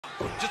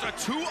Just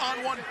a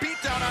 2-on-1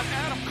 beatdown on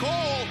Adam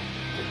Cole.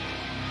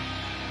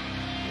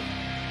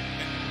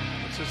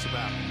 What's this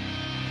about?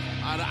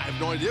 I have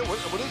no idea.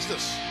 What is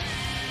this?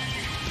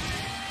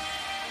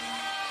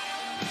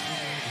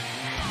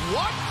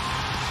 What?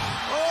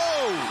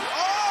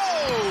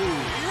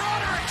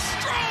 Roderick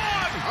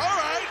Strong! All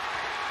right.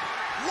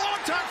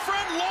 Longtime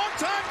friend,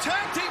 longtime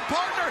tag team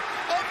partner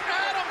of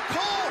Adam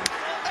Cole.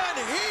 And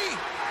he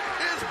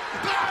is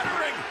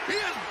battering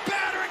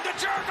the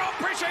Jericho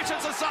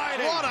Appreciation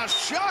Society. What a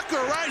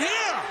shocker right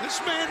here. This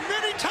man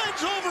many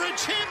times over in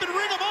champion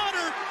Ring of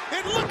Honor,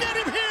 and look at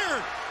him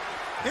here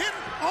in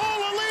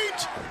All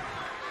Elite.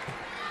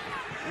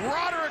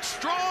 Roderick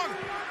Strong.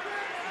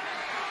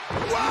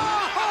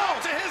 Wow!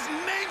 To his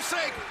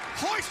namesake,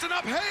 hoisting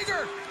up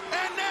Hager.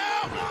 And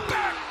now,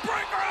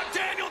 backbreaker on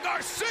Daniel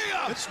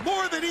Garcia. It's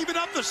more than even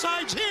up the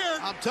sides here.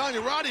 I'm telling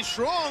you, Roddy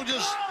Strong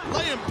just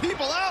laying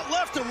people out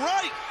left and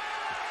right.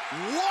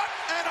 What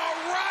an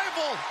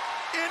arrival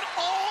in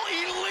All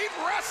Elite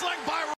Wrestling by